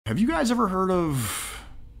Have you guys ever heard of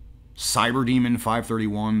Cyber Demon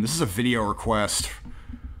 531? This is a video request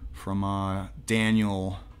from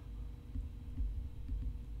Daniel.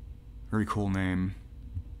 Very cool name.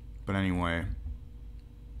 But anyway,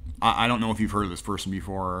 I don't know if you've heard of this person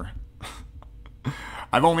before.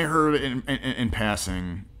 I've only heard it in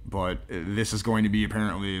passing, but this is going to be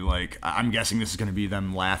apparently, like, I'm guessing this is going to be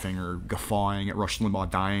them laughing or guffawing at Rush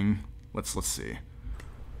Limbaugh dying. Let's see.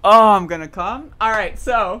 Oh, I'm gonna come. All right,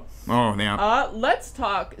 so. Oh, yeah. Let's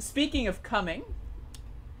talk. Speaking of coming,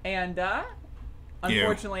 and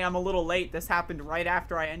unfortunately, I'm a little late. This happened right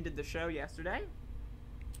after I ended the show yesterday.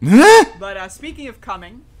 But speaking of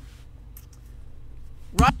coming,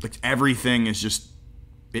 like everything is just.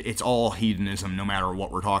 It's all hedonism, no matter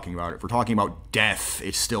what we're talking about. If we're talking about death,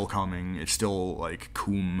 it's still coming. It's still, like,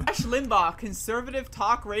 coom. Rush Limbaugh, conservative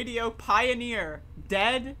talk radio pioneer,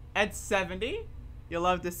 dead at 70. You'll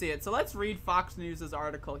love to see it. So let's read Fox News'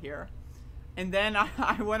 article here. And then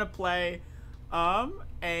I want to play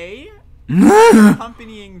a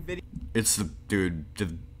accompanying video. It's the, dude,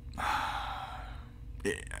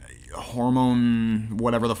 hormone,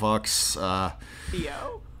 whatever the fuck's,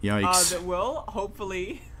 video. Yikes. That will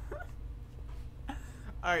hopefully.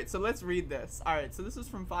 Alright, so let's read this. Alright, so this is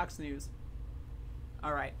from Fox News.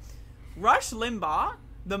 Alright. Rush Limbaugh,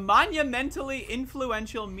 the monumentally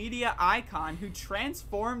influential media icon who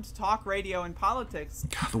transformed talk radio and politics.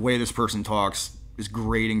 God, the way this person talks is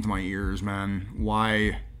grating to my ears, man.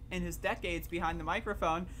 Why? In his decades behind the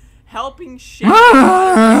microphone, helping shape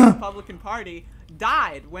the Republican Party,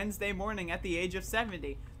 died Wednesday morning at the age of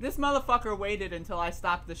 70. This motherfucker waited until I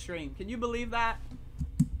stopped the stream. Can you believe that?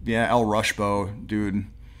 Yeah, El Rushbo, dude.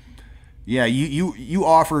 Yeah, you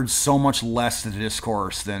offered so much less to the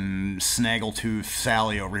discourse than Snaggletooth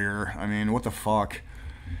Sally over here. I mean, what the fuck?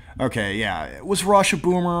 Okay, yeah. Was Rush a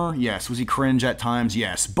boomer? Yes. Was he cringe at times?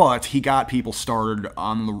 Yes. But he got people started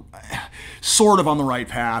on the... sort of on the right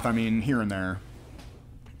path. I mean, here and there.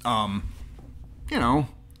 You know...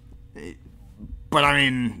 But, I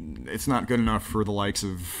mean, it's not good enough for the likes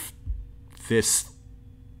of this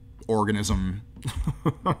organism.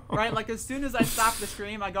 Right, like, as soon as I stop the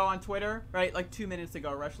stream, I go on Twitter, right, like 2 minutes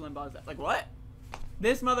ago, Rush Limbaugh's like, what?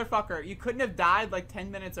 This motherfucker, you couldn't have died, like,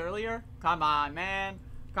 10 minutes earlier? Come on, man.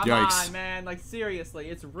 Come on, man. Like, seriously,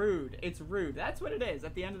 it's rude. It's rude. That's what it is.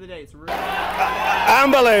 At the end of the day, it's rude.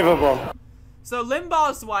 Unbelievable. So,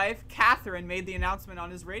 Limbaugh's wife, Catherine, made the announcement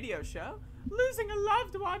on his radio show. Losing a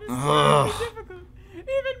loved one is very difficult.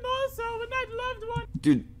 Even more so when that loved one...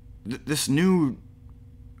 Dude, this new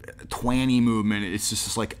twanny movement, it's just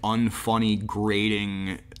this, like, unfunny,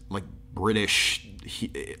 grating, like, British...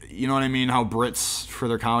 you know what I mean? How Brits, for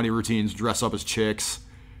their comedy routines, dress up as chicks.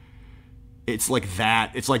 It's like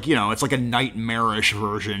that. It's like, you know, it's like a nightmarish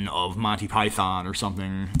version of Monty Python or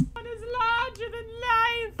something. ...is larger than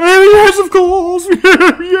life. Yes, of course.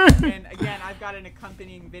 Yeah. And again, I've got an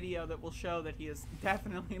accompanying video that will show that he is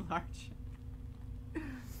definitely large.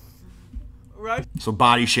 Rush. So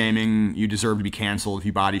body shaming, you deserve to be canceled if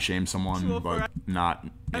you body shame someone, but not,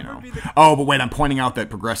 you know. Oh, but wait, I'm pointing out that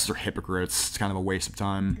progressives are hypocrites. It's kind of a waste of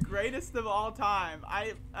time. Greatest of all time.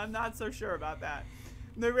 I'm not so sure about that.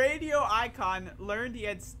 The radio icon learned he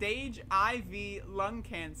had stage IV lung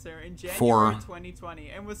cancer in January 2020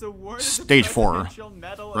 and was awarded the Presidential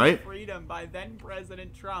Medal of Freedom by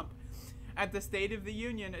then-President Trump at the State of the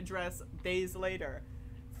Union address days later.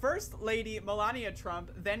 First Lady Melania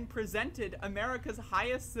Trump then presented America's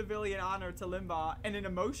highest civilian honor to Limbaugh in an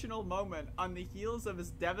emotional moment on the heels of his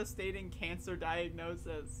devastating cancer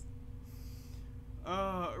diagnosis.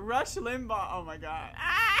 Rush Limbaugh. Oh my god.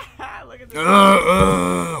 Ah, look at this.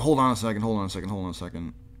 Hold on a second.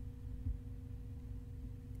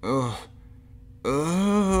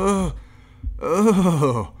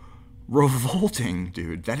 Revolting,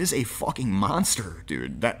 dude. That is a fucking monster,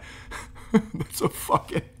 dude. That's a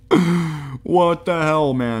fucking... What the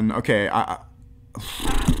hell, man? Okay, I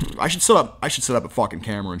should set up a fucking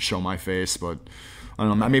camera and show my face, but I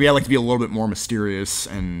don't know, maybe I like to be a little bit more mysterious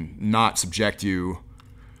and not subject you.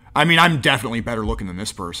 I mean, I'm definitely better looking than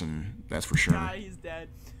this person, that's for sure. Nah, he's dead.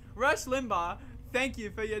 Rush Limbaugh, thank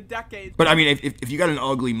you for your decades. But I mean, if you got an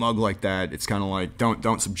ugly mug like that, it's kind of like,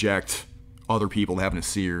 don't subject other people to having to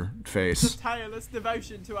see your face. Tireless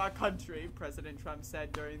devotion to our country, President Trump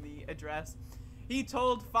said during the address. He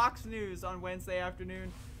told Fox News on Wednesday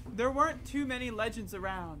afternoon, there weren't too many legends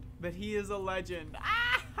around, but he is a legend.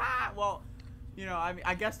 Well, you know, I mean,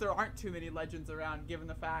 I guess there aren't too many legends around given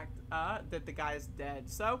the fact that the guy is dead.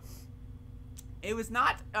 So, it was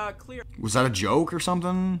not clear. Was that a joke or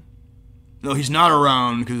something? No, he's not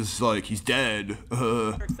around because, like, he's dead.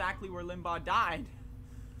 Exactly where Limbaugh died.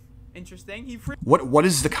 Interesting. He What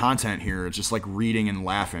is the content here? It's just like reading and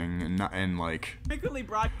laughing and like. frequently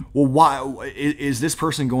brought. Well, why is this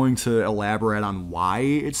person going to elaborate on why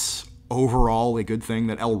it's overall a good thing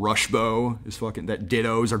that El Rushbo is fucking, that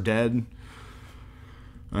Dittos are dead?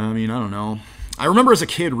 I mean, I don't know. I remember as a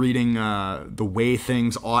kid reading The Way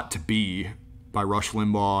Things Ought to Be by Rush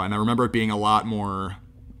Limbaugh, and I remember it being a lot more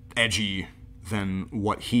edgy than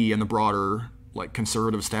what he and the broader like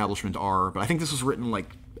conservative establishment are. But I think this was written like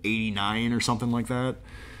 89 or something like that.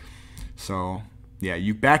 So yeah,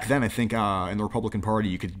 you back then I think in the Republican Party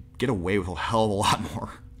you could get away with a hell of a lot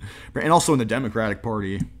more, and also in the Democratic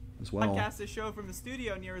Party as well. Podcast a show from the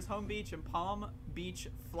studio near his home beach in Palm Beach,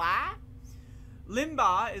 Flat.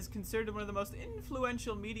 Limbaugh is considered one of the most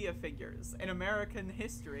influential media figures in American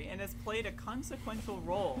history and has played a consequential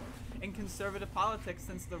role in conservative politics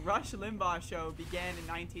since the Rush Limbaugh show began in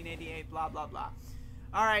 1988, blah, blah, blah.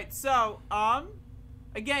 All right, so,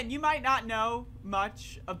 again, you might not know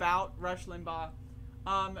much about Rush Limbaugh,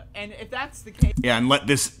 and if that's the case... Yeah, and let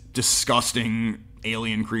this disgusting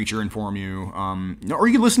alien creature inform you. Or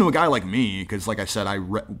you can listen to a guy like me, because like I said,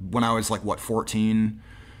 when I was like, what, 14...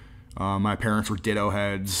 my parents were Ditto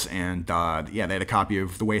heads, and yeah, they had a copy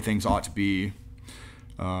of The Way Things Ought to Be,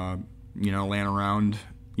 you know, laying around,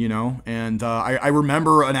 you know, and I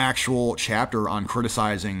remember an actual chapter on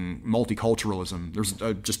criticizing multiculturalism. There's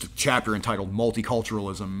just a chapter entitled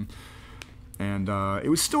Multiculturalism, and it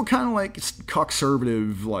was still kind of like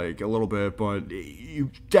conservative, like a little bit, but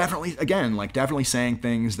you definitely, again, like definitely saying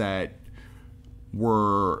things that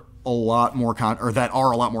were a lot more that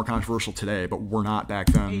are a lot more controversial today, but were not back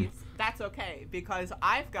then. That's okay, because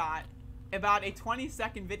I've got about a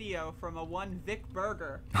 20-second video from a one Vic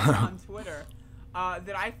Berger on Twitter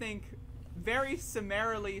that I think very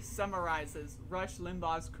summarily summarizes Rush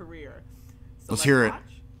Limbaugh's career. So let's hear watch.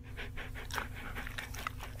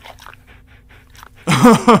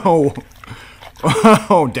 It.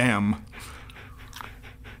 Oh, damn.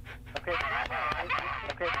 Okay.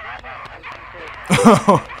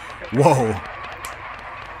 Whoa.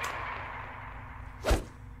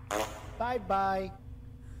 Bye-bye.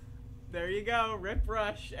 There you go. Rip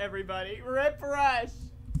Rush, everybody. Rip Rush.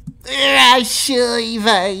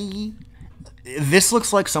 This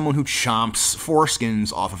looks like someone who chomps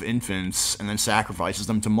foreskins off of infants and then sacrifices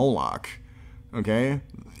them to Moloch. Okay?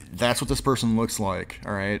 That's what this person looks like,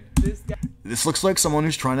 alright? This looks like someone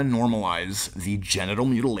who's trying to normalize the genital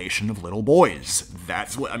mutilation of little boys.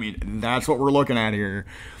 That's what, I mean, that's what we're looking at here.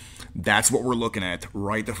 That's what we're looking at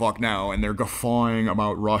right the fuck now, and they're guffawing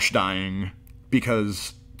about Rush dying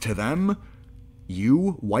because to them,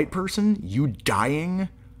 you, white person, you dying,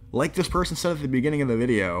 like this person said at the beginning of the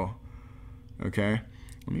video. Okay,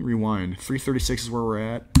 let me rewind. 336 is where we're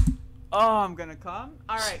at. Oh, I'm gonna come.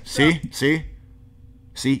 All right.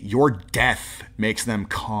 See, your death makes them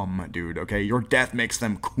come, dude. Okay, your death makes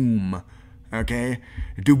them cum. Okay?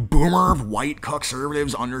 Do boomer white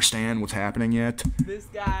conservatives understand what's happening yet? This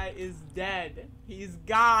guy is dead. He's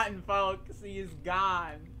gone, folks. He is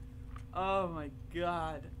gone. Oh my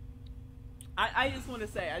god. I just want to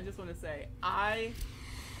say, I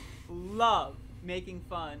love making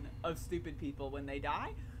fun of stupid people when they die.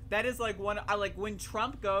 That is like when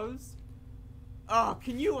Trump goes. Oh,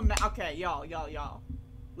 can you imagine? Okay, y'all.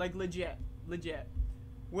 Like legit.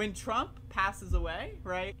 When Trump passes away,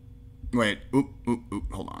 right? Wait,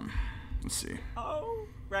 hold on. Let's see. Oh,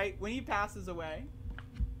 right. When he passes away,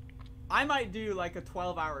 I might do like a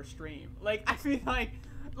 12-hour stream. Like, I feel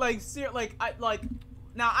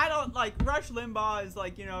now I don't like Rush Limbaugh is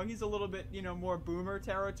like, you know, he's a little bit, you know, more boomer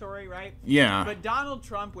territory, right? Yeah. But Donald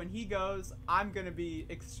Trump, when he goes, I'm gonna be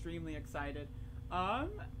extremely excited.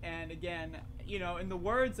 And again, you know, in the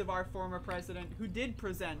words of our former president, who did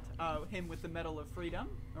present him with the Medal of Freedom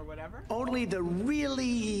or whatever. Only the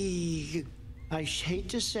really, I hate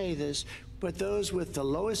to say this, but those with the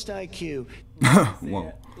lowest IQ.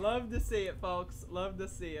 Whoa. Love to see it, folks. Love to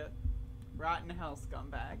see it. Rotten hell,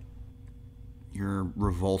 scumbag. You're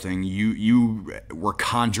revolting. You were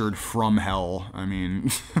conjured from hell. I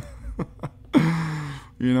mean,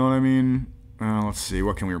 you know what I mean? Let's see.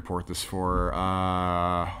 What can we report this for?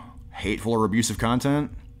 Hateful or abusive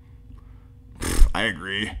content? Pfft, I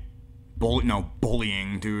agree.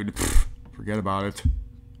 Bullying, dude. Pfft, forget about it.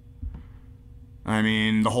 I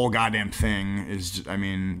mean, the whole goddamn thing is just, I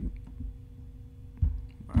mean,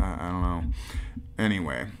 I don't know.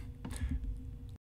 Anyway.